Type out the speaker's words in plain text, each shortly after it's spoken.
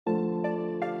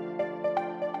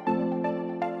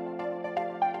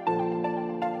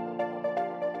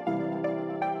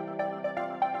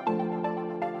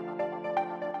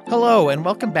Hello, and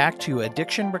welcome back to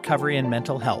Addiction, Recovery, and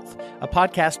Mental Health, a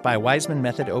podcast by Waismann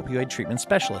Method Opioid Treatment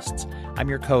Specialists. I'm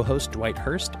your co-host, Dwight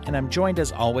Hurst, and I'm joined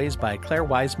as always by Clare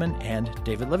Waismann and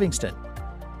David Livingston.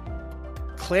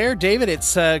 Clare, David,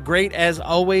 it's great as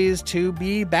always to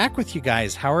be back with you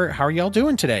guys. How are y'all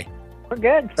doing today? We're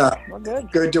good. We're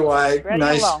good. Good, Dwight. Ready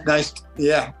Nice.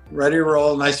 Yeah, ready to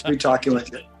roll. Nice to be talking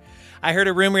with you. I heard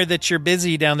a rumor that you're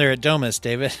busy down there at Domus,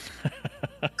 David.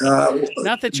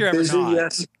 Not that you're busy, ever not.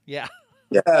 yes. Yeah.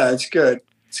 Yeah, it's good.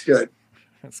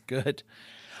 That's good.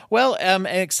 Well, an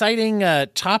exciting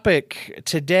topic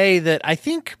today that I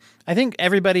think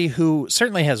everybody who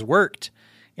certainly has worked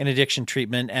in addiction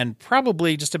treatment, and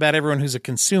probably just about everyone who's a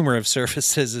consumer of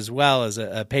services as well as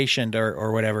a patient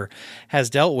or whatever, has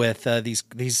dealt with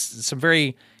these some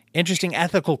very interesting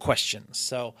ethical questions.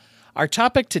 So our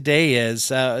topic today is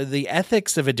the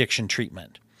ethics of addiction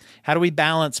treatment. How do we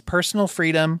balance personal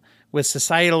freedom with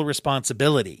societal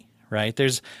responsibility, right?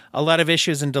 There's a lot of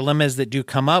issues and dilemmas that do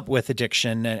come up with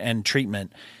addiction and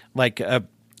treatment, like,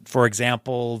 for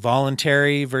example,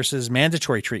 voluntary versus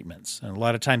mandatory treatments. And a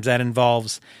lot of times that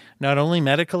involves not only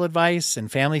medical advice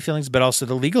and family feelings, but also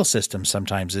the legal system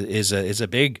sometimes is a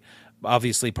big,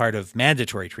 obviously, part of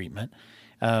mandatory treatment.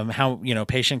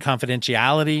 Patient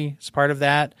confidentiality is part of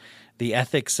that. The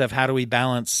ethics of how do we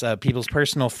balance people's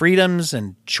personal freedoms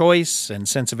and choice and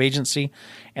sense of agency.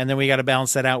 And then we got to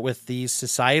balance that out with the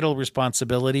societal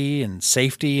responsibility and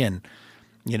safety and,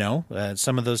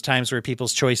 some of those times where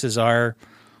people's choices are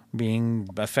being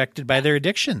affected by their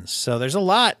addictions. So there's a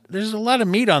lot of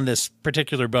meat on this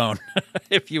particular bone,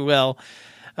 if you will.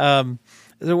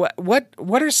 What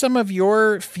are some of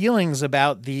your feelings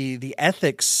about the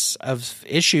ethics of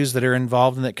issues that are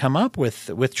involved and that come up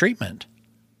with treatment?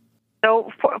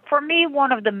 So for me,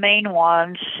 one of the main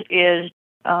ones is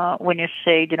when you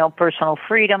say, personal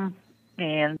freedom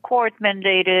and court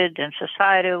mandated and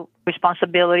societal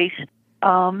responsibilities.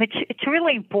 It's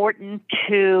really important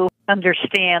to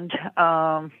understand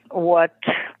what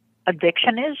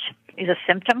addiction is a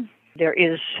symptom. There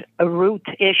is a root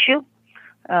issue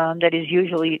that is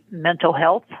usually mental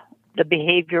health. The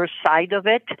behavior side of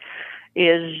it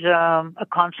is a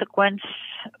consequence,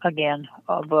 again,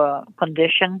 of a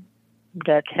condition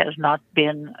that has not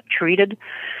been treated.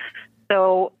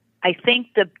 So I think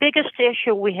the biggest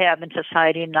issue we have in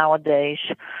society nowadays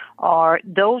are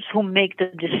those who make the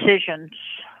decisions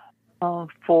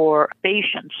for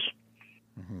patients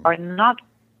are not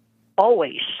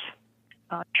always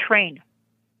trained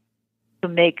to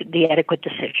make the adequate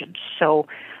decisions. So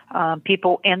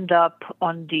people end up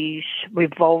on these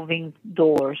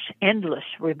endless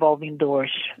revolving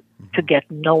doors to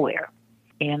get nowhere.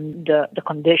 And the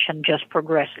condition just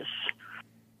progresses.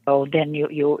 So then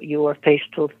you are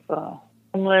faced with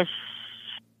homeless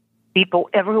people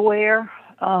everywhere,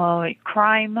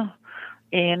 crime,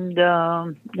 and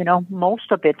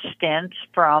most of it stems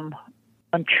from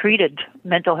untreated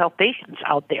mental health patients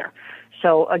out there.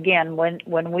 So again,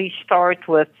 when we start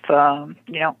with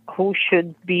who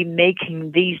should be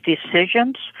making these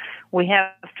decisions, we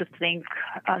have to think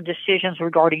decisions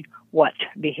regarding what?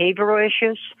 Behavioral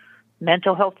issues,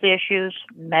 mental health issues,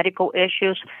 medical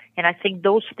issues, and I think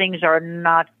those things are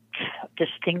not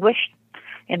distinguished.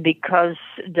 And because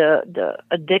the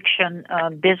addiction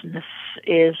business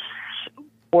is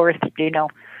worth,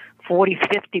 40,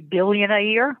 50 billion a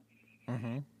year,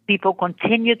 people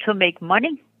continue to make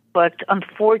money, but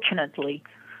unfortunately,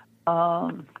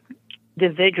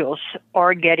 individuals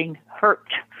are getting hurt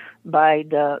by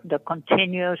the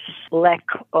continuous lack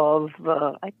of,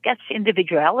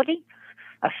 individuality,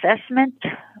 assessment,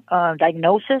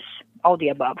 diagnosis, all the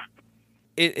above.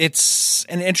 It's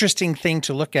an interesting thing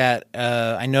to look at.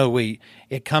 I know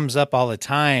it comes up all the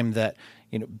time that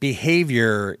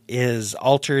behavior is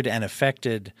altered and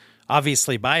affected,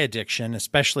 obviously, by addiction,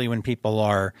 especially when people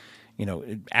are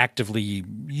actively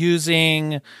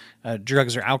using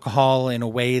drugs or alcohol in a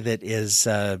way that is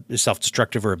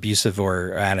self-destructive or abusive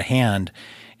or out of hand.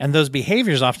 And those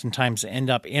behaviors oftentimes end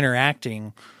up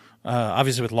interacting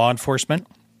obviously with law enforcement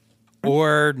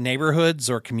or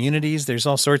neighborhoods or communities. There's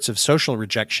all sorts of social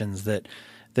rejections that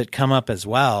come up as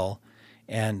well.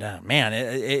 And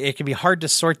it can be hard to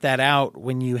sort that out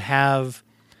when you have,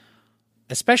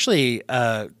 especially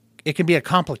it can be a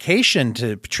complication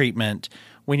to treatment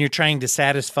when you're trying to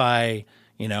satisfy,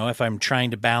 if I'm trying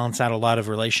to balance out a lot of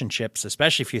relationships,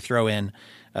 especially if you throw in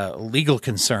legal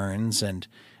concerns and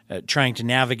trying to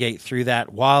navigate through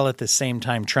that while at the same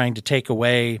time trying to take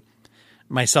away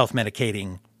my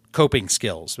self-medicating coping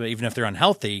skills. But even if they're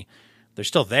unhealthy, they're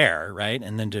still there, right?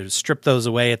 And then to strip those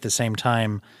away at the same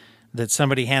time that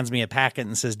somebody hands me a packet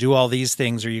and says, do all these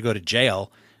things or you go to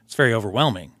jail. it's very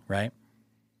overwhelming, right?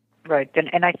 Right.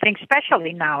 And I think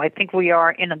especially now, I think we are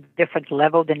in a different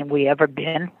level than we ever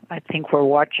been. I think we're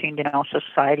watching,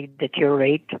 society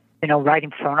deteriorate, right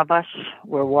in front of us.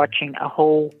 We're watching a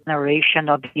whole generation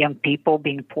of young people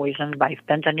being poisoned by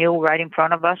fentanyl right in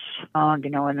front of us.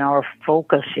 And our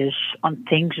focus is on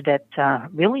things that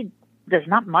really does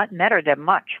not matter that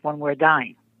much when we're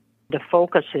dying. The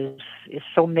focus is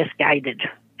so misguided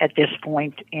at this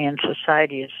point, and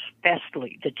society is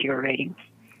vastly deteriorating.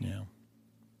 Yeah.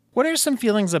 What are some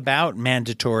feelings about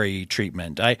mandatory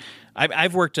treatment?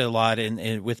 I've worked a lot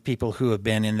with people who have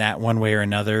been in that one way or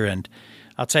another, and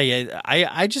I'll tell you,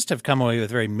 I just have come away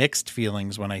with very mixed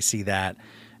feelings when I see that.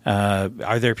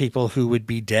 Are there people who would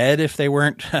be dead if they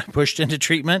weren't pushed into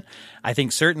treatment? I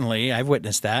think certainly I've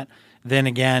witnessed that. Then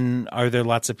again, are there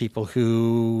lots of people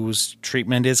whose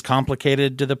treatment is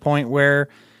complicated to the point where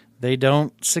they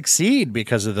don't succeed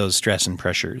because of those stress and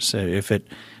pressures if it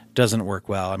doesn't work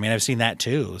well? I mean, I've seen that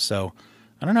too. So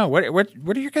I don't know. What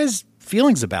are your guys'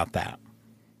 feelings about that?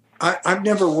 I've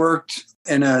never worked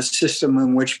in a system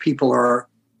in which people are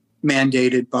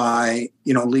mandated by,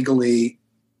 legally.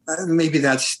 Maybe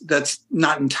that's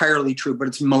not entirely true, but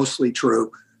it's mostly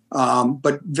true.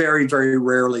 But very, very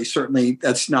rarely. Certainly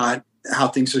that's not how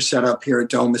things are set up here at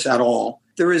Domus at all.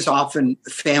 There is often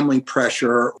family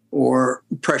pressure or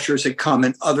pressures that come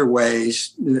in other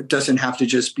ways. It doesn't have to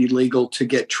just be legal to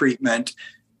get treatment.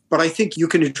 But I think you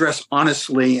can address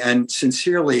honestly and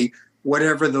sincerely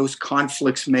whatever those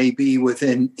conflicts may be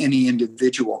within any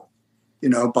individual,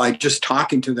 by just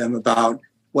talking to them about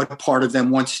what part of them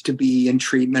wants to be in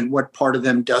treatment, what part of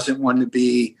them doesn't want to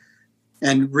be,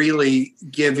 and really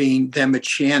giving them a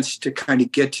chance to kind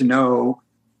of get to know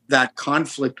that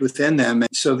conflict within them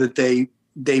so that they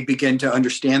begin to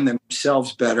understand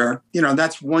themselves better.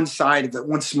 That's one side of it,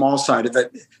 one small side of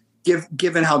it.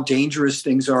 Given how dangerous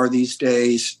things are these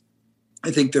days,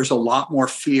 I think there's a lot more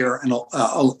fear and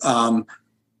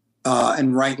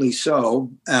rightly so,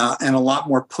 and a lot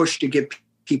more push to get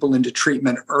people into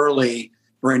treatment early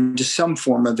or into some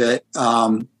form of it.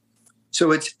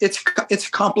 So it's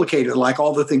complicated, like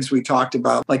all the things we talked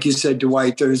about. Like you said,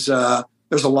 Dwight, there's a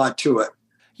lot to it.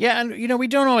 Yeah, and we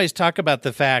don't always talk about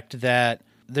the fact that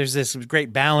there's this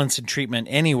great balance in treatment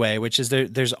anyway, which is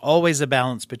there's always a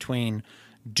balance between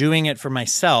doing it for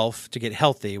myself to get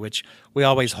healthy, which we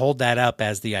always hold that up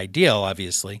as the ideal,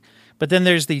 obviously. But then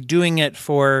there's the doing it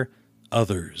for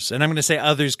others. And I'm going to say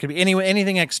others could be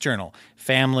anything external,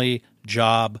 family,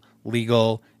 job,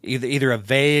 legal, either a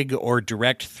vague or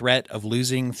direct threat of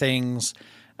losing things.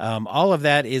 All of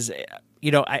that is,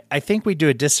 I think we do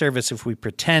a disservice if we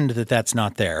pretend that that's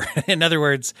not there. In other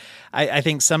words, I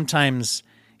think sometimes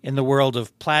in the world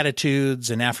of platitudes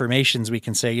and affirmations, we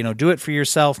can say, do it for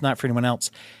yourself, not for anyone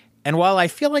else. And while I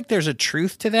feel like there's a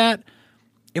truth to that,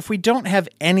 if we don't have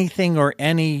anything or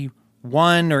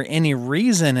anyone or any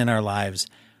reason in our lives,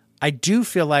 I do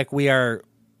feel like we are,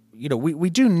 we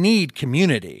do need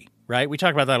community, right? We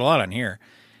talk about that a lot on here.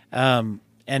 And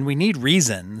we need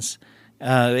reasons.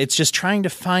 It's just trying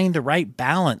to find the right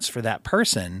balance for that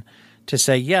person to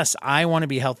say, yes, I want to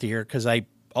be healthier because I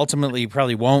ultimately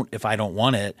probably won't if I don't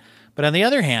want it. But on the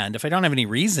other hand, if I don't have any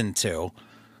reason to,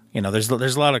 there's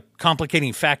a lot of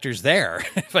complicating factors there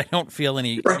if I don't feel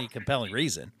any compelling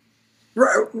reason.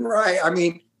 Right. I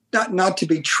mean, not to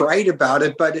be trite about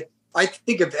it, but I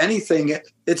think if anything,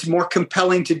 it's more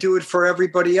compelling to do it for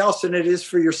everybody else than it is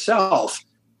for yourself.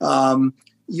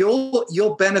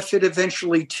 You'll benefit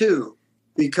eventually too,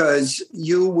 because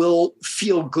you will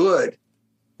feel good.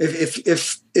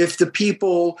 If the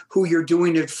people who you're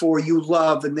doing it for you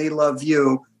love and they love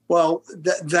you, well,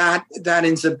 that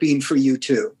ends up being for you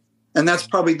too. And that's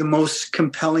probably the most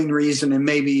compelling reason, and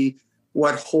maybe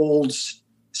what holds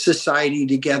society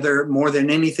together more than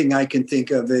anything I can think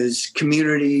of is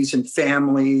communities and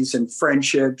families and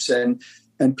friendships and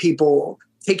people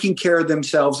taking care of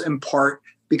themselves in part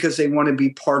because they want to be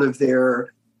part of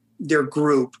their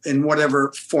group in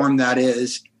whatever form that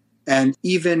is. And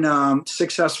even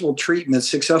successful treatment,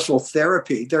 successful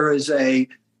therapy, there is a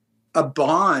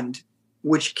bond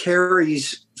which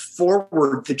carries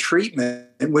forward the treatment,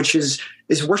 which is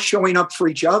we're showing up for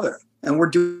each other and we're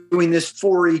doing this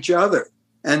for each other.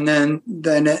 And then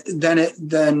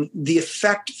the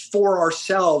effect for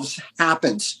ourselves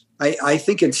happens. I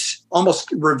think it's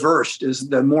almost reversed is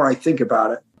the more I think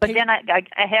about it. But then I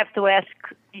have to ask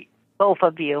both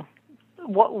of you,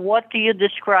 what do you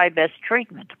describe as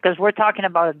treatment? Because we're talking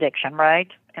about addiction, right?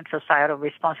 And societal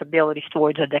responsibilities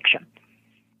towards addiction.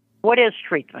 What is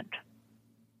treatment?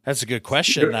 That's a good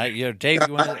question. Dave,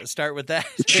 you want to start with that?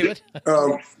 David?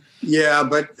 Yeah,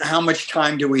 but how much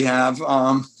time do we have?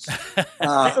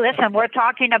 Listen, we're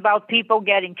talking about people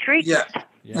getting treatment. Yeah. Right?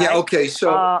 Yeah. Okay.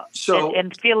 So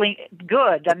and feeling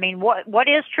good. I mean, what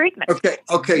is treatment?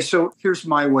 Okay. So here's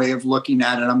my way of looking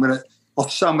at it. I'll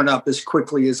sum it up as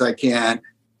quickly as I can.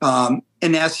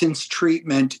 In essence,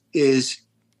 treatment is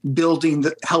helping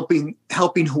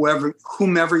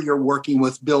whomever you're working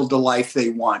with build the life they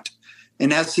want.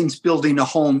 In essence, building a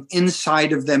home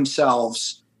inside of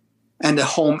themselves and a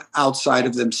home outside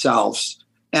of themselves.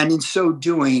 And in so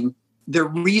doing, the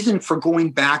reason for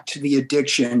going back to the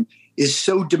addiction is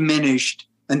so diminished,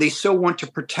 and they so want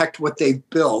to protect what they've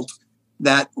built,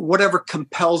 that whatever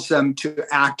compels them to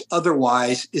act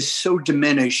otherwise is so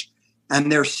diminished,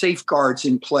 and there are safeguards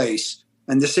in place.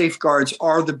 And the safeguards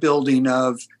are the building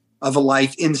of a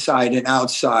life inside and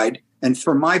outside. And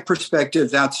from my perspective,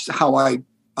 that's how I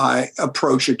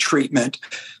approach a treatment.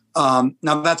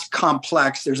 Now, that's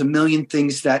complex. There's a million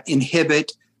things that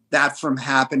inhibit that from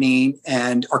happening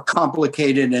and are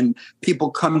complicated, and people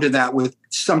come to that with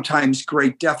sometimes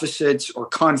great deficits or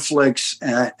conflicts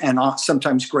and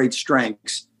sometimes great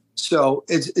strengths. So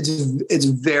it's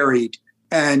varied.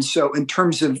 And so in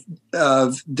terms of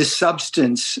the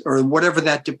substance or whatever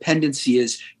that dependency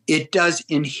is, it does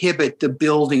inhibit the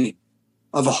building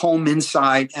of a home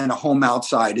inside and a home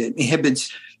outside. It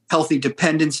inhibits healthy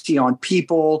dependency on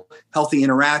people, healthy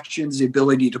interactions, the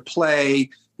ability to play,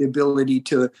 the ability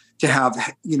to have,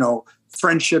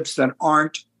 friendships that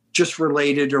aren't just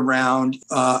related around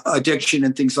addiction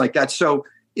and things like that. So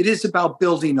it is about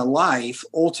building a life.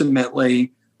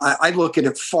 Ultimately, I look at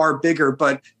it far bigger,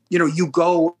 but you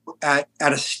go a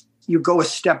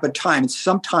step at a time.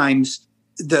 Sometimes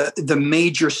the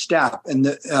major step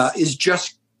is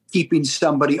just keeping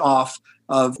somebody off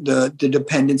of the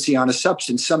dependency on a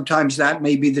substance. Sometimes that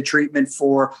may be the treatment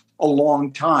for a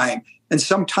long time. And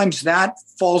sometimes that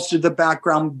falls to the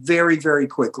background very, very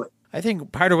quickly. I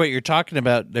think part of what you're talking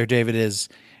about there, David, is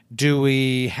do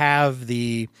we have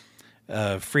the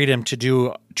freedom to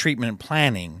do treatment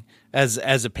planning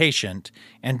as a patient,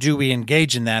 and do we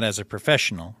engage in that as a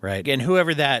professional, right? And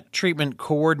whoever that treatment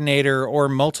coordinator or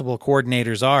multiple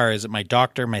coordinators are, is it my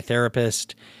doctor, my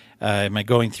therapist? Am I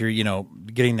going through,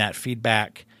 getting that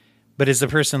feedback? But is the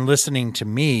person listening to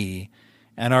me?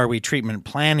 And are we treatment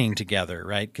planning together,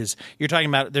 right? Because you're talking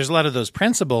about, there's a lot of those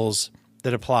principles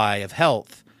that apply of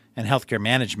health and healthcare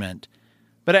management.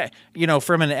 But,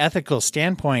 from an ethical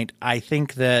standpoint, I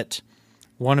think that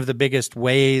one of the biggest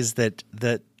ways that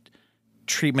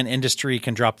treatment industry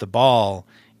can drop the ball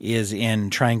is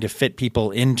in trying to fit people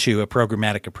into a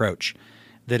programmatic approach.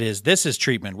 That is, this is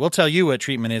treatment. We'll tell you what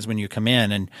treatment is when you come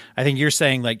in. And I think you're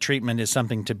saying like treatment is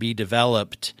something to be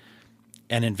developed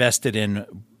and invested in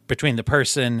between the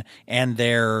person and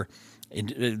their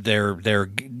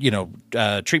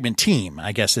treatment team,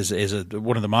 I guess is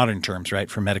one of the modern terms, right,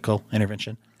 for medical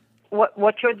intervention.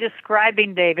 What you're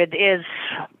describing, David, is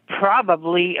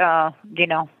probably the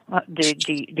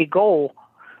goal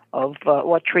of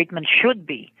what treatment should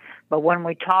be. But when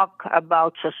we talk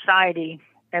about society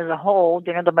as a whole,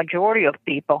 the majority of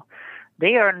people,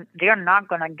 they are not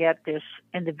going to get this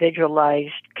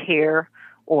individualized care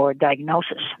or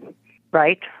diagnosis,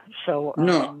 right? So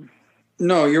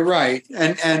no, you're right,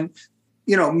 and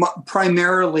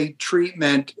primarily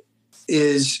treatment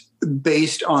is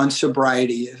based on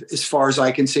sobriety, as far as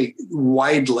I can see,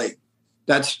 widely.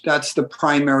 That's the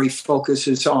primary focus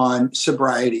is on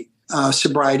sobriety.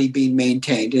 Sobriety being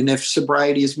maintained, and if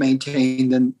sobriety is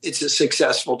maintained, then it's a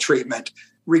successful treatment,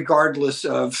 regardless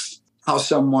of how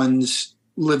someone's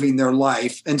living their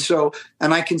life. And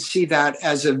I can see that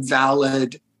as a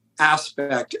valid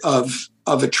aspect of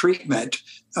a treatment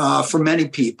for many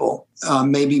people,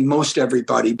 maybe most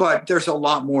everybody, but there's a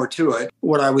lot more to it,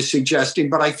 what I was suggesting.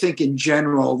 But I think in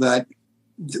general that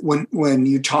when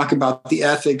you talk about the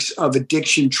ethics of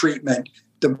addiction treatment,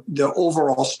 the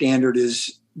overall standard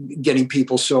is getting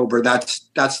people sober. That's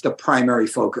the primary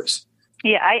focus.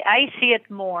 Yeah, I see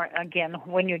it more, again,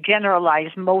 when you generalize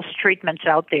most treatments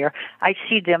out there, I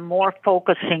see them more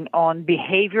focusing on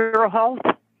behavioral health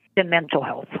than mental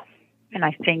health. And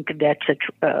I think that's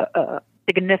a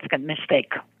significant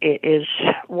mistake. It is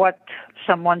what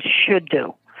someone should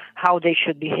do, how they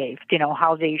should behave,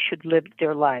 how they should live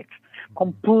their life,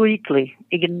 completely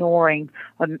ignoring,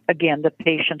 again, the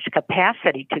patient's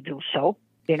capacity to do so,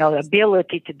 the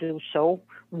ability to do so,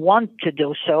 want to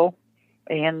do so,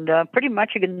 and pretty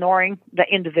much ignoring the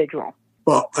individual.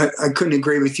 Well, I couldn't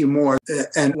agree with you more.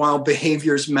 And while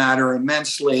behaviors matter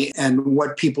immensely and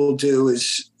what people do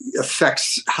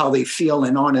affects how they feel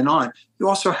and on, you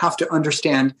also have to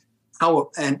understand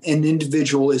how an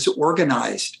individual is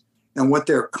organized. and what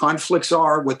their conflicts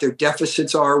are, what their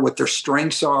deficits are, what their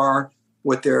strengths are,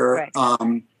 what their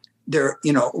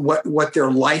what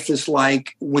their life is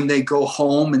like when they go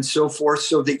home and so forth,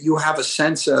 so that you have a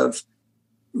sense of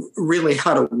really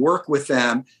how to work with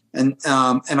them. And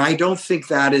I don't think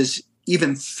that is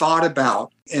even thought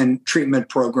about in treatment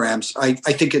programs. I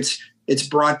think it's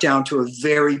brought down to a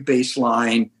very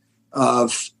baseline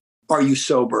of, are you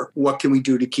sober? What can we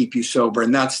do to keep you sober?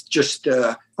 And that's just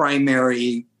the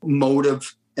primary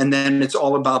motive. And then it's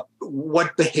all about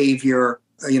what behavior,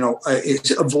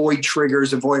 is avoid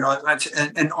triggers,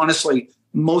 and honestly,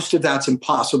 most of that's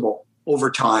impossible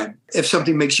over time. If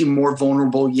something makes you more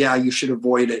vulnerable, yeah, you should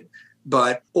avoid it.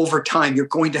 But over time, you're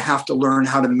going to have to learn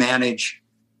how to manage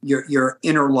your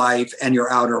inner life and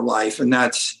your outer life. And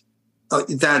that's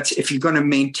if you're going to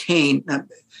maintain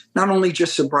not only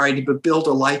just sobriety, but build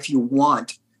a life you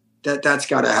want, that's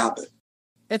got to happen.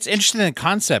 It's interesting, the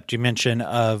concept you mentioned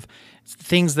of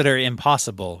things that are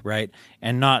impossible, right?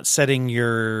 And not setting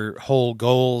your whole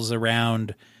goals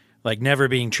around like never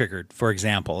being triggered, for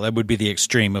example. That would be the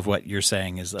extreme of what you're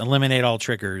saying, is eliminate all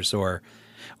triggers. Or,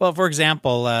 well, for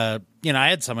example, I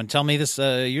had someone tell me this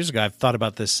years ago. I've thought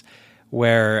about this,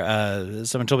 where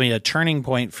someone told me a turning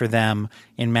point for them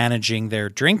in managing their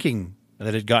drinking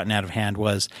that had gotten out of hand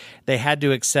was they had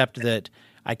to accept that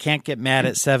I can't get mad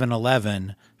at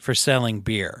 7-Eleven for selling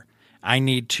beer. I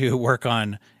need to work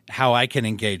on how I can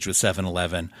engage with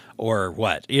 7-Eleven, or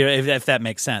what, if that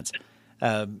makes sense.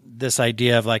 This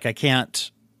idea of like, I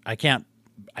can't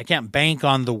bank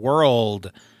on the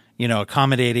world,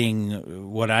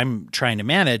 accommodating what I'm trying to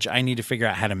manage. I need to figure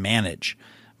out how to manage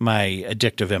my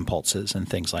addictive impulses and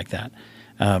things like that.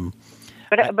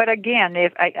 But again,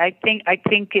 I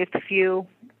think if you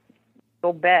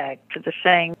go back to the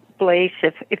same place,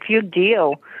 if you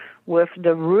deal with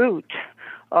the root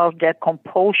of that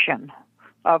compulsion,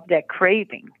 of that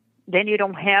craving, then you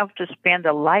don't have to spend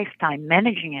a lifetime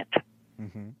managing it.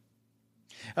 Mm-hmm.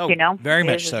 Oh, very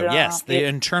much so. Yes, the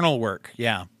internal work.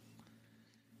 Yeah.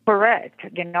 Correct.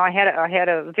 I had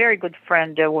a very good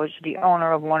friend that was the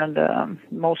owner of one of the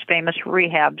most famous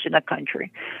rehabs in the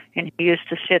country, and he used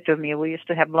to sit with me. We used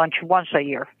to have lunch once a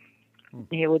year.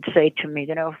 He would say to me,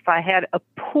 if I had a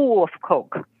pool of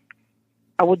Coke,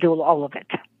 I would do all of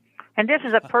it. And this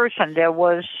is a person that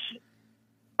was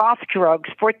off drugs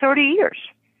for 30 years,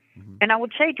 and I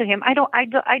would say to him, I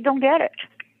don't get it.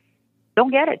 Don't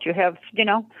get it. You have,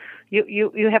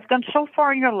 You have gone so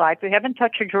far in your life. You haven't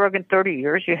touched a drug in 30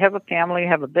 years. You have a family. You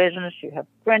have a business. You have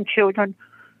grandchildren.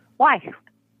 Why?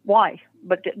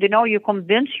 But, you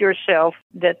convince yourself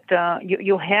that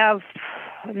you have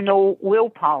no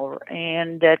willpower,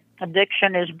 and that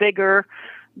addiction is bigger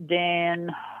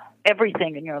than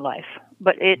everything in your life.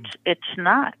 But it's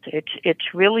not.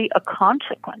 It's really a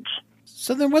consequence.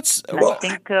 So then what's... I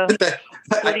think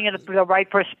putting it in the right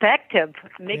perspective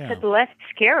makes it less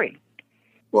scary.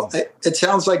 Well, it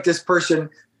sounds like this person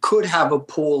could have a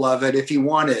pool of it if he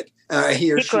wanted.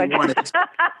 He or she wanted.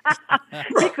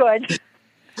 He could.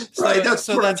 Right, that's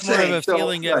more of a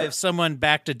feeling of if someone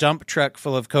backed a dump truck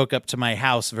full of Coke up to my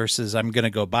house versus I'm going to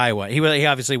go buy one. He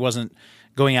obviously wasn't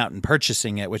going out and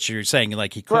purchasing it, which you're saying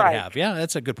like he could have. Yeah,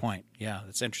 that's a good point. Yeah,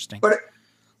 that's interesting. But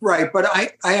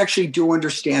I actually do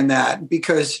understand that,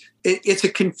 because it's a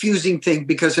confusing thing,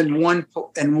 because in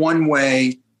one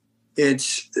way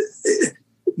it's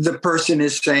the person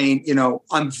is saying,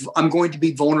 I'm going to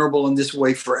be vulnerable in this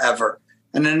way forever.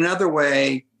 And in another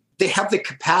way, they have the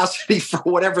capacity for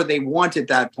whatever they want at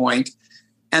that point,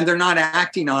 and they're not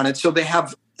acting on it. So they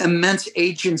have immense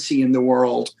agency in the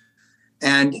world.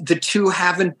 And the two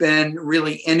haven't been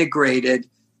really integrated,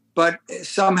 but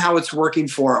somehow it's working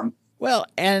for them. Well,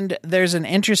 and there's an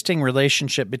interesting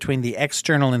relationship between the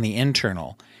external and the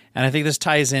internal. And I think this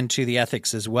ties into the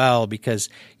ethics as well, because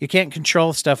you can't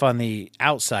control stuff on the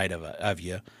outside of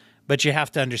you, but you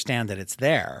have to understand that it's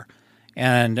there.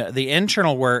 And the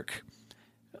internal work,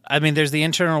 there's the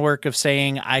internal work of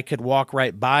saying I could walk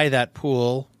right by that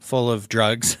pool full of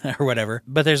drugs or whatever.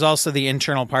 But there's also the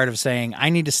internal part of saying I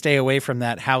need to stay away from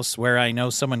that house where I know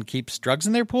someone keeps drugs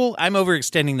in their pool. I'm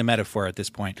overextending the metaphor at this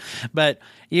point, but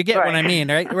you get what I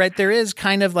mean, right? Right. There is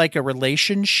kind of like a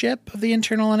relationship of the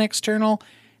internal and external.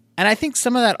 And I think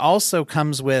some of that also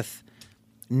comes with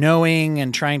knowing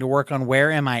and trying to work on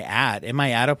where am I at? Am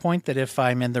I at a point that if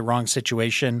I'm in the wrong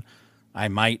situation, I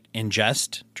might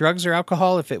ingest drugs or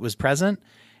alcohol if it was present?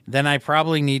 Then I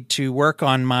probably need to work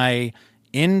on my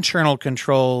internal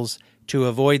controls to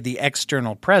avoid the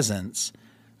external presence,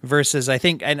 versus I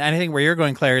think where you're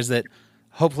going, Claire, is that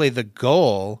hopefully the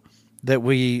goal that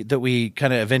we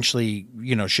kind of eventually,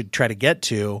 should try to get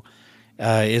to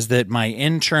is that my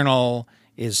internal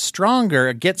is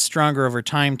stronger, gets stronger over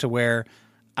time to where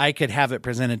I could have it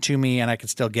presented to me and I could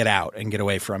still get out and get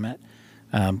away from it.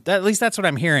 At least that's what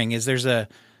I'm hearing, is there's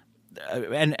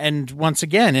and once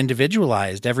again,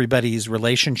 individualized. Everybody's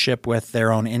relationship with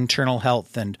their own internal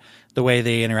health and the way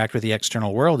they interact with the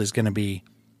external world is going to be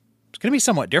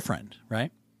somewhat different,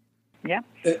 right? Yeah,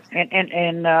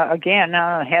 and again,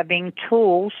 having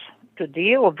tools to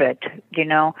deal with it,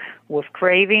 with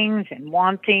cravings and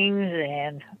wantings,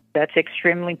 and that's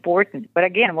extremely important. But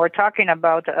again, we're talking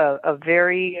about a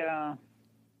very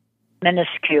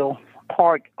minuscule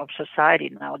part of society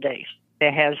nowadays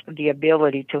that has the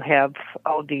ability to have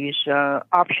all these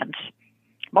options.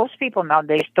 Most people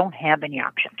nowadays don't have any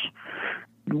options.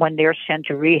 When they're sent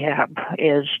to rehab,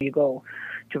 is you go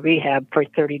to rehab for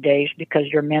 30 days because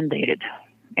you're mandated.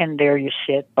 And there you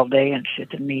sit all day and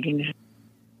sit in meetings.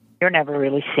 You're never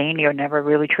really seen. You're never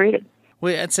really treated.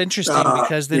 Well, it's interesting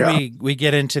because then we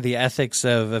get into the ethics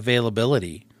of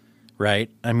availability, right?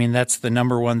 I mean, that's the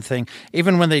number one thing.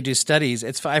 Even when they do studies,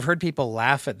 I've heard people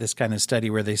laugh at this kind of study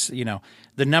where they,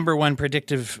 the number one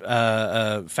predictive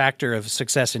factor of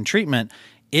success in treatment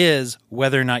is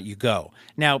whether or not you go.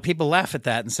 Now, people laugh at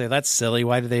that and say, that's silly.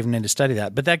 Why do they even need to study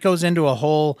that? But that goes into a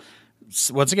whole,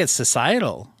 once again,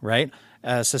 societal, right?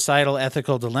 Societal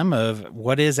ethical dilemma of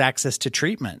what is access to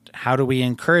treatment? How do we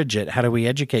encourage it? How do we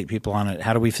educate people on it?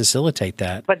 How do we facilitate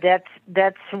that? But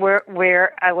that's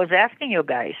where I was asking you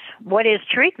guys, what is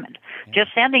treatment? Yeah.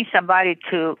 Just sending somebody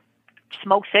to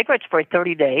smoke cigarettes for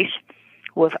 30 days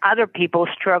with other people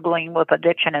struggling with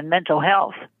addiction and mental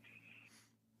health,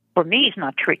 for me, is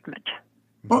not treatment.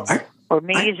 Well, for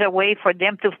me, it's a way for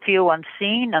them to feel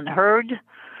unseen, unheard,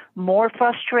 more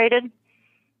frustrated.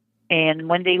 And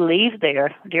when they leave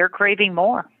there, they're craving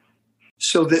more.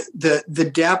 So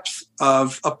the depth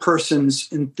of a person's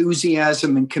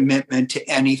enthusiasm and commitment to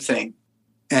anything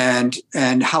and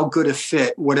how good a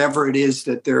fit, whatever it is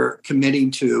that they're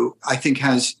committing to, I think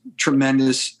has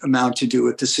tremendous amount to do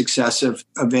with the success of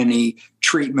any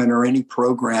treatment or any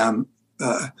program,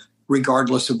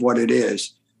 regardless of what it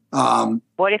is.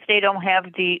 What if they don't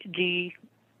have the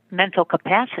mental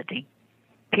capacity?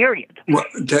 Period. Well,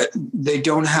 they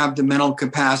don't have the mental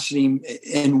capacity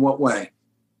in what way?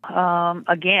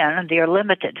 Again, they are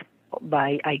limited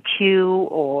by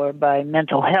IQ or by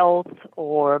mental health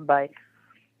or by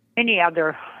any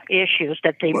other issues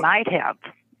that they might have.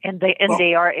 And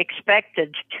they are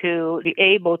expected to be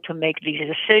able to make these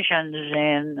decisions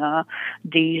and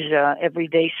these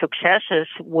everyday successes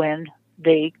when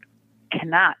they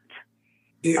cannot.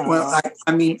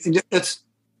 I mean,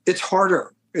 it's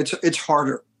harder. It's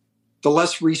harder. The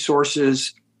less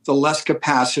resources, the less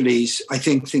capacities, I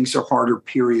think things are harder,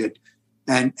 period.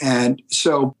 And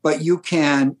so, but you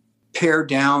can pare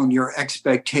down your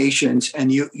expectations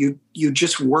and you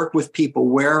just work with people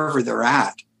wherever they're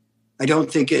at. I don't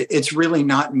think it's really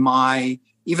not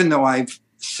even though I've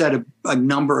said a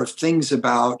number of things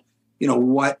about,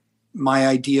 what my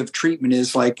idea of treatment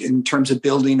is like in terms of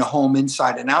building a home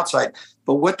inside and outside,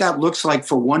 but what that looks like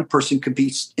for one person could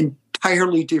be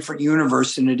entirely different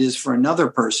universe than it is for another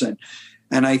person.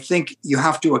 And I think you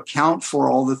have to account for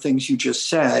all the things you just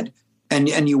said and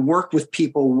you work with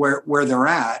people where they're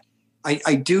at.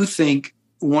 I do think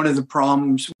one of the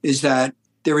problems is that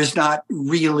there is not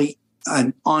really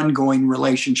an ongoing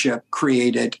relationship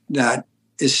created that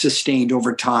is sustained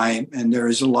over time. And there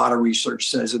is a lot of research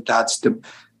says that that's the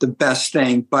best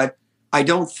thing. But I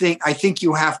think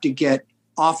you have to get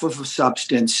off of a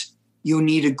substance. You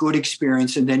need a good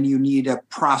experience, and then you need a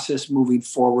process moving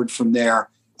forward from there.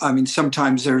 I mean,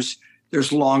 sometimes there's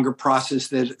longer process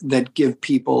that give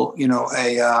people,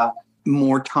 a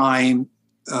more time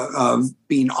of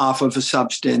being off of a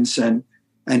substance and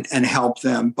help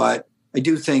them. But I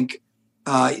do think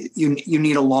you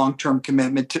need a long-term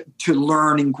commitment to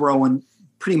learn and grow in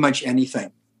pretty much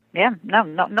anything. Yeah,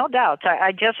 no doubt.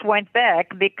 I just went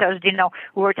back because,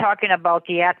 we were talking about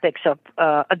the ethics of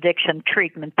addiction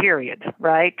treatment, period,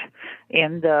 right?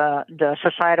 And the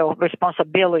societal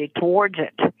responsibility towards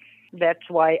it. That's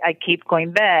why I keep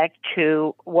going back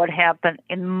to what happened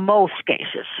in most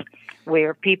cases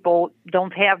where people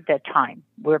don't have that time,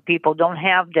 where people don't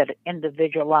have that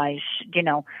individualized,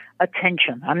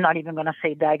 attention. I'm not even going to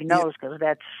say diagnosed because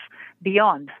that's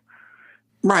beyond.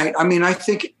 Right. I mean, I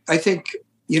think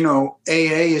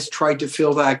AA has tried to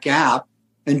fill that gap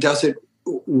and does it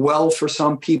well for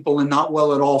some people and not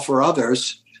well at all for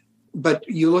others. But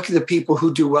you look at the people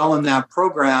who do well in that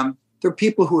program, they're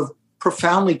people who have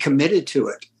profoundly committed to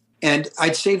it. And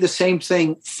I'd say the same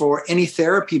thing for any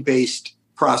therapy-based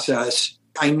process.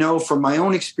 I know from my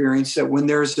own experience that when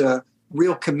there's a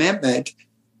real commitment,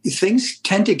 things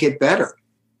tend to get better.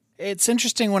 It's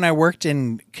interesting, when I worked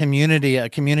in a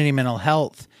community mental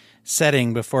health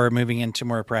setting before moving into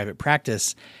more private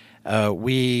practice,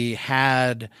 we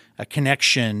had a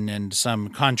connection and some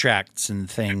contracts and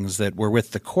things that were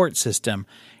with the court system.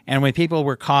 And when people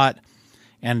were caught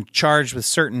and charged with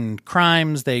certain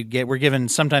crimes, were given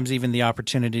sometimes even the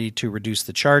opportunity to reduce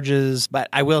the charges. But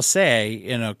I will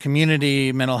say,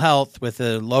 community mental health with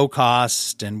a low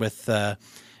cost and with a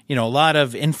lot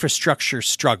of infrastructure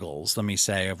struggles, let me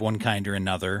say, of one kind or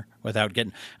another, I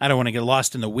don't want to get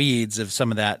lost in the weeds of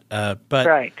some of that.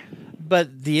 Right.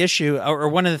 But the issue, or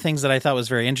one of the things that I thought was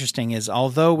very interesting, is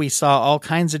although we saw all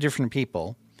kinds of different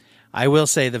people, I will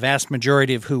say the vast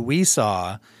majority of who we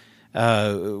saw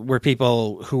were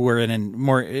people who were in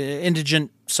more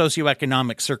indigent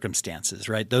socioeconomic circumstances,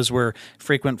 right? Those were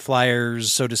frequent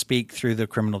flyers, so to speak, through the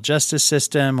criminal justice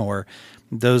system, or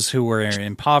those who were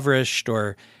impoverished,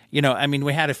 or,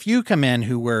 we had a few come in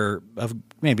who were of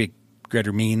maybe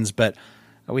greater means, but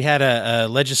we had a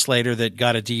legislator that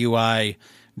got a DUI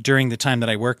during the time that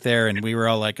I worked there, and we were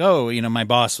all like, oh, my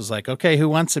boss was like, okay, who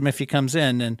wants him if he comes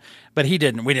in? But he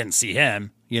didn't. We didn't see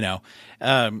him,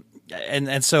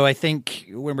 And so I think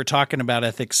when we're talking about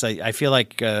ethics, I feel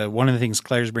like one of the things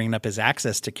Claire's bringing up is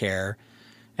access to care.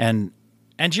 And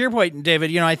to your point,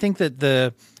 David, I think that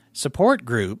the support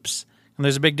groups, and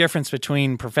there's a big difference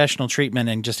between professional treatment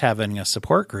and just having a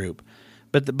support group,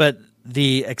 but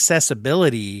the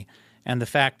accessibility and the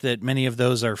fact that many of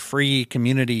those are free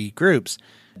community groups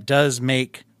does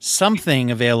make something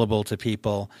available to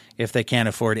people if they can't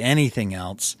afford anything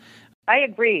else. I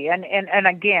agree. And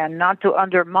again, not to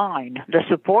undermine the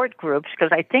support groups,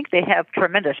 because I think they have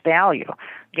tremendous value,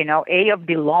 of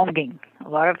belonging. A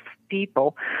lot of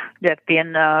people that have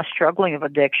been struggling with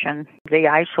addiction, they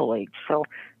isolate. So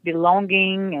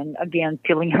belonging and, again,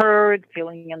 feeling heard,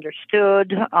 feeling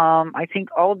understood, I think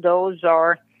all those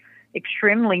are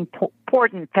extremely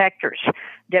important factors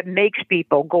that makes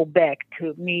people go back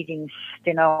to meetings,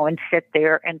 and sit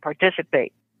there and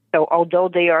participate. So although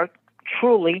they are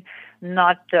truly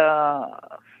not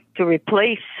to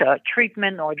replace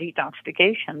treatment or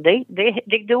detoxification,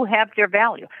 they do have their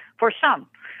value for some.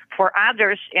 For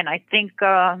others, and I think,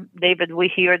 David, we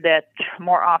hear that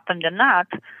more often than not,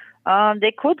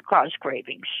 they could cause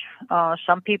cravings.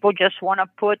 Some people just want to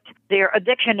put their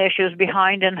addiction issues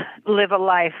behind and live a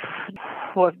life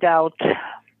without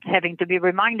having to be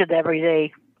reminded every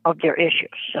day of their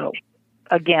issues. So,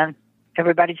 again,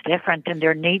 everybody's different and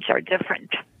their needs are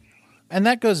different. And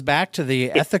that goes back to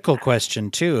the ethical question,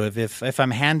 too, of if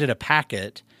I'm handed a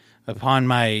packet upon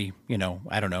my,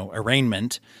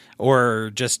 arraignment, or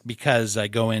just because I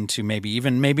go into maybe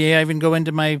I even go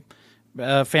into my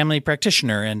family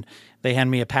practitioner and they hand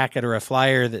me a packet or a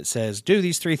flyer that says, do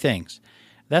these 3 things.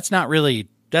 That's not really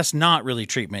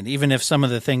treatment. Even if some of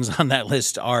the things on that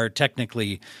list are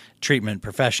technically treatment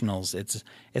professionals,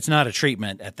 it's not a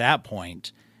treatment at that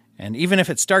point. And even if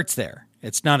it starts there,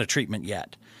 it's not a treatment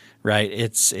yet, right?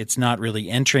 It's not really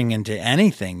entering into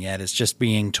anything yet. It's just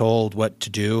being told what to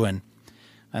do. And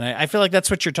I feel like that's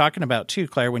what you're talking about too,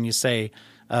 Claire, when you say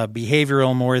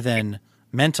behavioral more than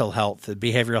mental health,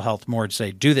 behavioral health more to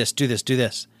say, do this, do this, do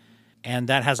this. And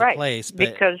that has a place,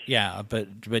 but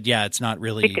it's not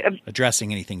really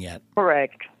addressing anything yet.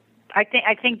 Correct. I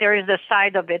think there is a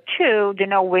side of it too.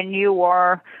 When you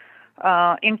are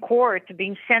in court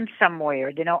being sent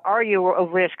somewhere, are you a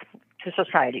risk to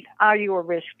society? Are you a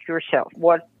risk to yourself?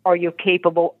 What are you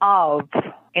capable of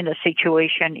in the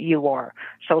situation you are?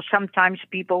 So sometimes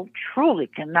people truly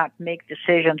cannot make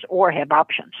decisions or have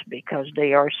options because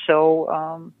they are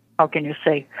so, how can you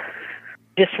say,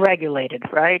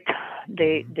 dysregulated, right?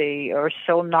 They are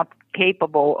so not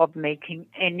capable of making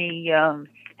any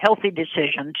healthy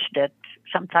decisions that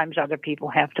sometimes other people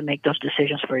have to make those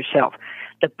decisions for yourself.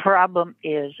 The problem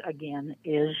is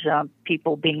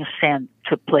people being sent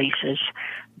to places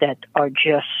that are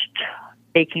just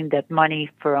taking that money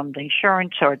from the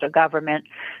insurance or the government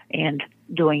and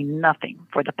doing nothing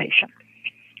for the patient,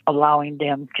 allowing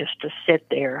them just to sit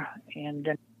there and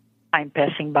then time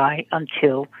passing by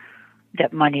until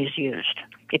that money is used.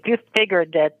 If you figure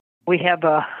that we have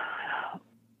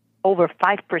over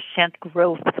 5%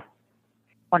 growth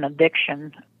on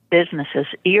addiction businesses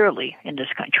yearly in this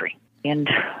country, and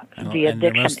the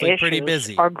addiction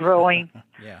issues are growing.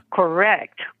 Yeah.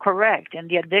 Correct. And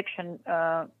the addiction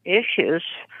issues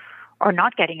are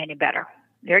not getting any better.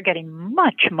 They're getting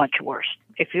much, much worse.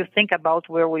 If you think about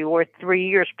where we were 3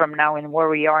 years from now and where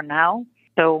we are now.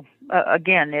 So,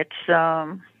 again,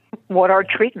 it's what are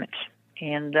treatments?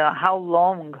 And how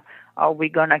long are we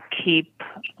going to keep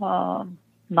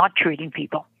not treating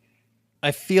people.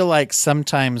 I feel like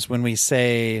sometimes when we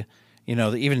say,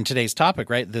 even in today's topic,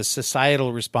 right, the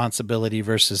societal responsibility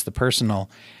versus the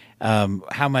personal,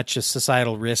 how much a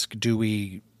societal risk do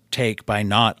we take by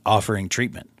not offering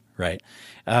treatment, right?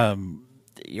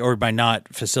 Or by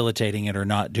not facilitating it or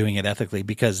not doing it ethically?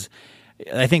 Because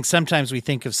I think sometimes we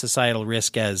think of societal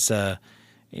risk as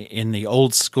in the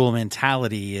old school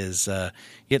mentality is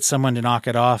get someone to knock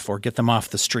it off or get them off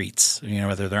the streets,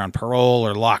 whether they're on parole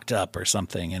or locked up or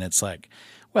something. And it's like,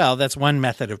 well, that's one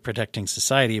method of protecting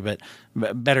society, but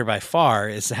better by far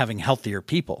is having healthier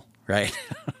people, right?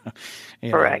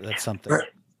 Correct. That's something.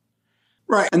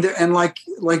 Right. And like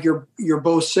you're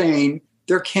both saying,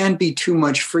 there can be too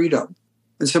much freedom.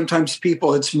 And sometimes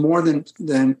people, it's more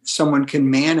than someone can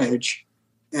manage.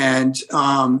 And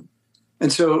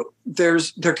so there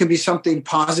can be something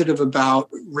positive about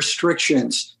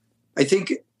restrictions. I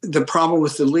think the problem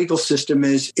with the legal system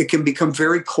is it can become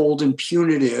very cold and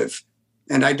punitive.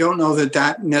 And I don't know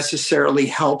that necessarily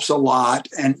helps a lot.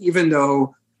 And even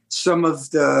though some of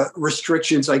the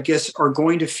restrictions, I guess, are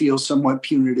going to feel somewhat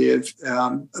punitive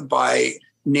by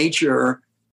nature,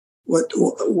 what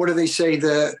do they say?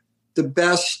 The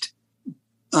best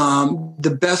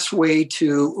way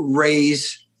to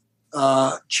raise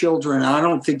children. I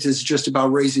don't think this is just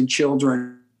about raising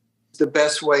children. The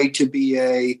best way to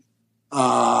be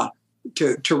to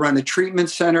run a treatment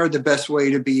center, the best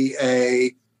way to be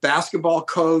a basketball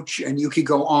coach, and you could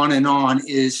go on,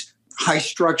 is high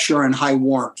structure and high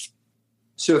warmth.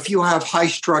 So if you have high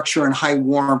structure and high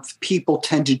warmth, people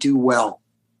tend to do well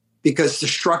because the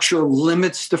structure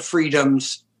limits the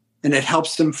freedoms and it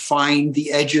helps them find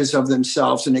the edges of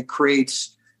themselves, and it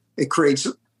creates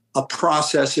a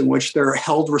process in which they're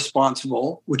held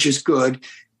responsible, which is good.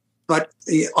 But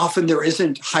often there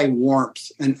isn't high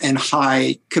warmth and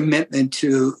high commitment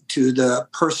to the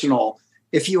personal.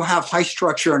 If you have high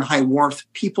structure and high warmth,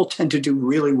 people tend to do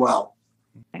really well.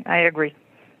 I agree.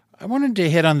 I wanted to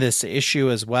hit on this issue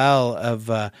as well of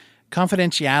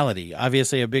confidentiality.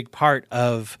 Obviously, a big part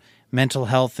of mental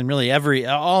health and really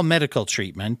all medical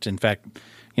treatment. In fact,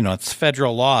 it's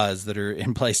federal laws that are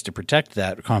in place to protect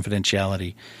that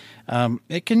confidentiality.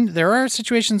 There are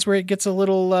situations where it gets a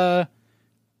little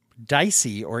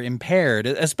dicey or impaired,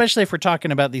 especially if we're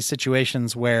talking about these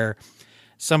situations where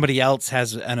somebody else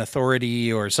has an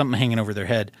authority or something hanging over their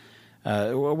head.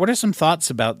 What are some thoughts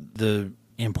about the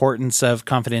importance of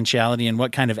confidentiality and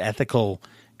what kind of ethical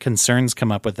concerns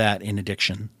come up with that in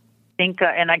addiction? I think,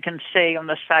 and I can say on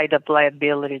the side of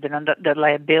liability, the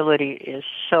liability is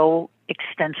so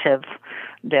extensive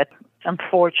that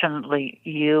unfortunately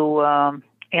you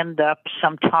end up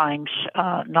sometimes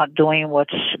not doing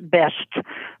what's best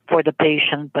for the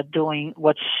patient, but doing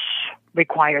what's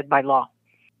required by law.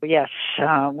 Yes,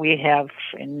 we have,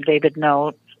 and David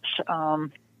knows,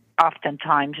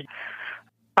 oftentimes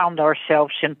found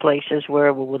ourselves in places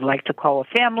where we would like to call a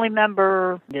family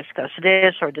member, discuss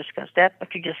this or discuss that,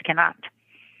 but you just cannot.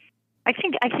 I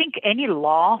think any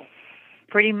law,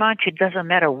 pretty much, it doesn't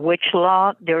matter which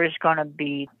law, there is going to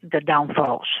be the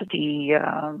downfalls,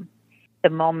 the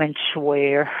moments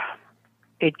where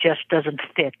it just doesn't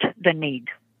fit the need.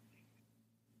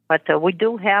 But we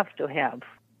do have to have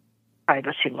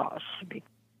privacy laws. If we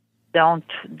don't,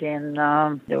 then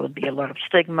there would be a lot of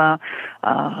stigma.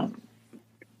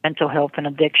 Mental health and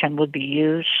addiction would be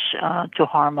used to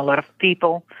harm a lot of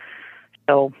people.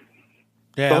 So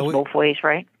goes both ways,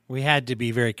 right? We had to be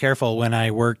very careful when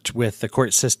I worked with the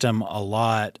court system a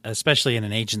lot, especially in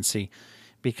an agency,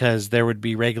 because there would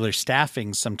be regular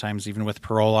staffing sometimes even with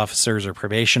parole officers or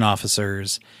probation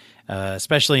officers,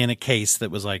 especially in a case that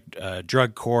was like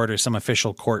drug court or some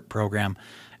official court program.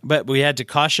 But we had to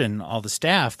caution all the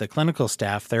staff, the clinical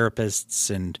staff,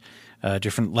 therapists, and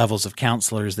different levels of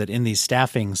counselors that in these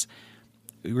staffings,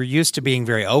 we were used to being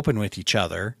very open with each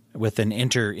other within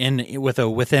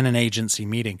an agency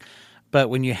meeting. But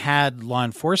when you had law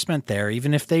enforcement there,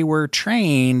 even if they were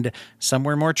trained, some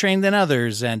were more trained than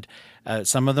others, and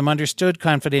some of them understood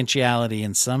confidentiality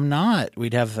and some not.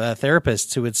 We'd have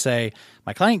therapists who would say,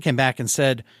 my client came back and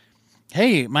said,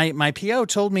 hey, my PO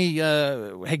told me,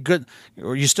 hey, good,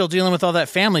 are you still dealing with all that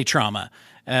family trauma?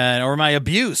 Or my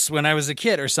abuse when I was a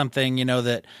kid or something,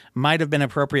 that might have been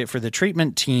appropriate for the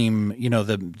treatment team,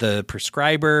 the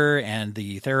prescriber and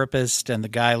the therapist and the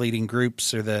guy leading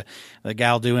groups or the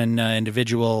gal doing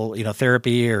individual,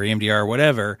 therapy or EMDR or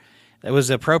whatever. It was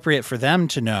appropriate for them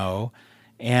to know.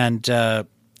 And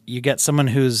you get someone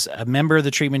who's a member of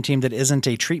the treatment team that isn't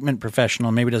a treatment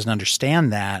professional, maybe doesn't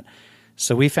understand that.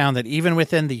 So we found that even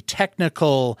within the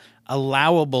technical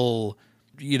allowable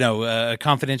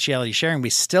confidentiality sharing, we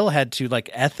still had to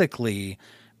ethically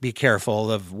be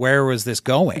careful of where was this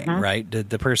going, right?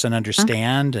 Did the person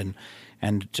understand?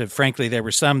 Frankly, there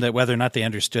were some that whether or not they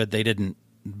understood, they didn't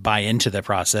buy into the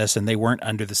process, and they weren't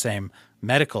under the same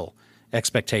medical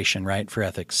expectation, right, for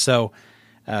ethics. So,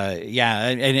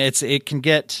 and it can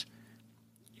get,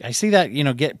 I see that,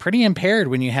 get pretty impaired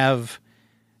when you have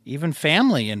even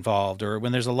family involved, or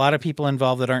when there's a lot of people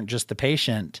involved that aren't just the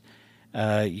patient.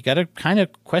 You got to kind of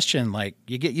question, like,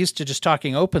 you get used to just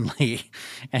talking openly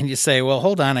and you say, well,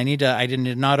 hold on,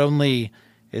 not only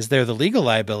is there the legal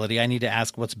liability, I need to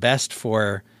ask what's best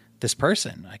for this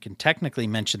person. I can technically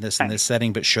mention this in this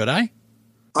setting, but should I?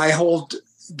 I hold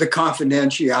the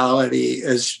confidentiality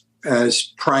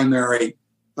as primary.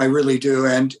 I really do.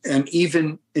 And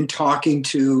even in talking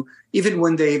to, even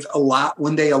when they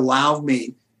allow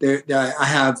me, I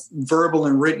have verbal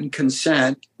and written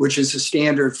consent, which is a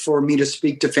standard for me to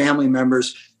speak to family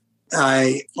members.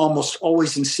 I almost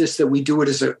always insist that we do it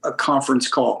as a conference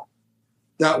call.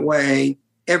 That way,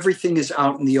 everything is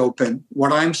out in the open.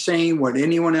 What I'm saying, what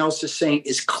anyone else is saying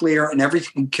is clear, and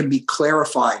everything can be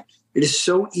clarified. It is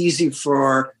so easy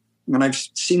and I've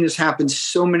seen this happen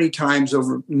so many times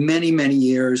over many, many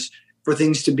years, for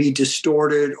things to be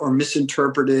distorted or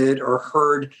misinterpreted or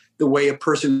heard the way a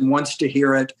person wants to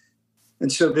hear it.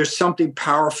 And so there's something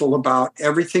powerful about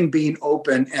everything being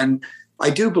open. And I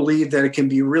do believe that it can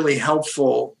be really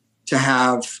helpful to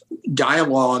have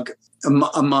dialogue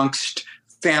amongst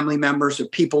family members or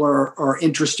people are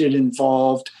interested,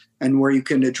 involved, and where you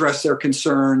can address their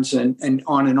concerns and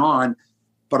on and on.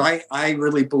 But I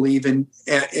really believe in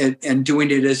doing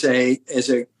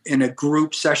it in a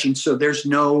group session. So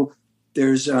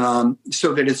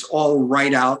so that it's all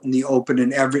right out in the open,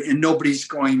 and nobody's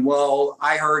going, well,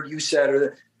 I heard you said,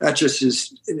 or that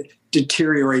just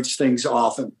deteriorates things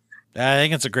often. I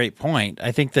think it's a great point.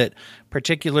 I think that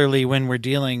particularly when we're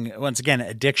dealing, once again,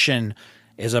 addiction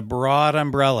is a broad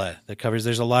umbrella that covers,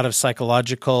 there's a lot of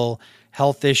psychological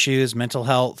health issues, mental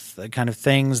health kind of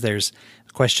things. There's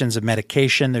questions of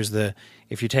medication. There's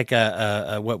if you take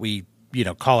a what we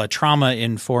call a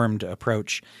trauma-informed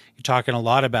approach, you're talking a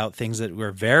lot about things that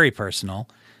were very personal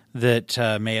that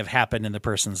may have happened in the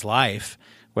person's life,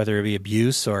 whether it be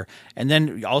abuse and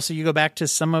then also you go back to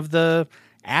some of the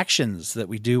actions that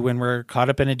we do when we're caught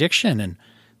up in addiction. And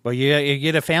well, you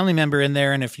get a family member in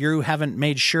there, and if you haven't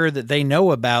made sure that they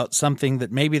know about something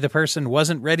that maybe the person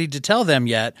wasn't ready to tell them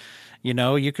yet,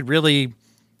 you could really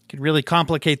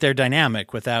complicate their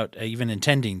dynamic without even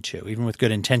intending to, even with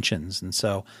good intentions. And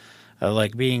so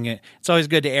it's always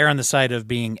good to err on the side of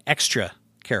being extra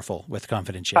careful with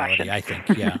confidentiality, I think.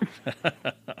 Yeah.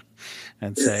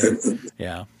 And say,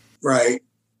 yeah. Right.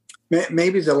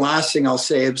 Maybe the last thing I'll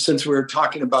say, since we're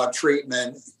talking about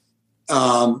treatment,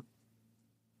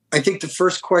 I think the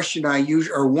first question I use,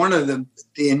 or one of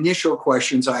the initial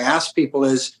questions I ask people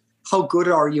is, how good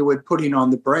are you at putting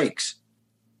on the brakes?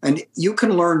 And you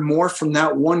can learn more from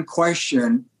that one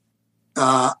question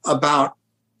about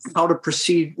how to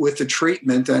proceed with the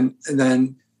treatment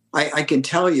than I can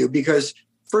tell you, because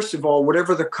first of all,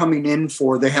 whatever they're coming in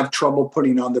for, they have trouble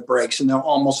putting on the brakes, and they'll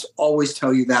almost always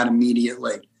tell you that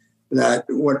immediately, that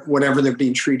whatever they're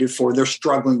being treated for, they're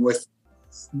struggling with.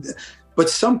 But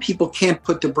some people can't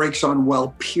put the brakes on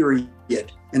well,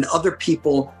 period. And other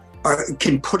people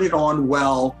can put it on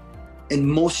well in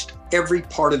most every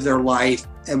part of their life,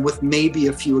 and with maybe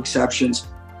a few exceptions.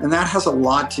 And that has a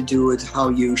lot to do with how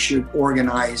you should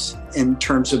organize in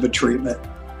terms of a treatment.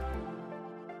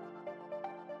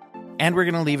 And we're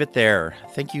going to leave it there.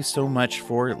 Thank you so much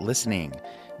for listening.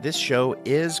 This show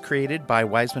is created by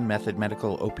Waismann Method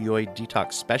Medical Opioid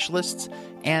Detox Specialists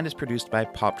and is produced by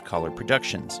Popped Collar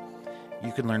Productions.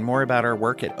 You can learn more about our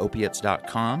work at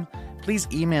opiates.com. Please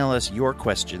email us your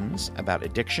questions about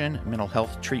addiction, mental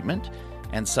health treatment,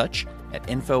 and such at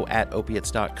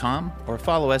info@opiates.com, or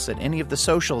follow us at any of the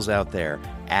socials out there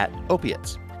at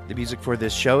Opiates. The music for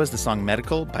this show is the song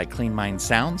Medical by Clean Mind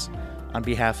Sounds. On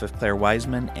behalf of Clare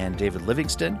Waismann and David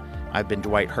Livingston, I've been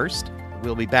Dwight Hurst.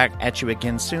 We'll be back at you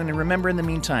again soon. And remember, in the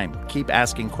meantime, keep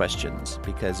asking questions,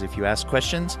 because if you ask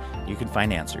questions, you can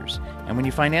find answers. And when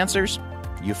you find answers,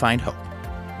 you find hope.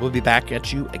 We'll be back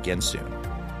at you again soon.